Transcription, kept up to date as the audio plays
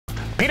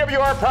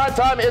PWR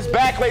Primetime is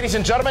back, ladies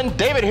and gentlemen.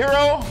 David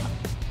Hero,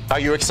 are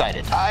you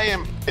excited? I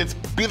am. It's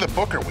Be the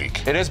Booker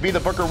week. It is Be the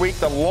Booker week,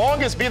 the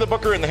longest Be the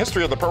Booker in the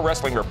history of the Pro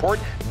Wrestling Report.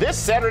 This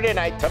Saturday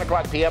night, 10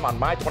 o'clock p.m. on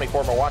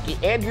My24 Milwaukee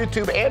and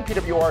YouTube and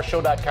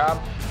PWRshow.com.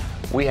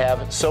 We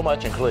have so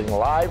much, including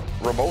live,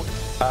 remote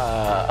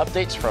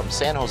updates from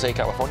San Jose,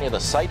 California, the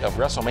site of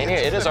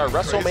Wrestlemania. It is our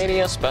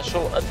WrestleMania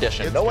special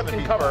edition. No one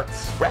can cover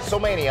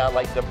WrestleMania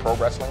like the Pro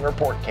Wrestling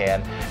Report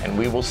can. And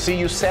we will see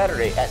you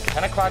Saturday at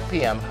 10 o'clock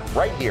p.m.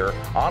 right here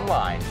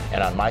online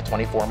and on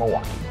My24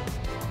 Milwaukee.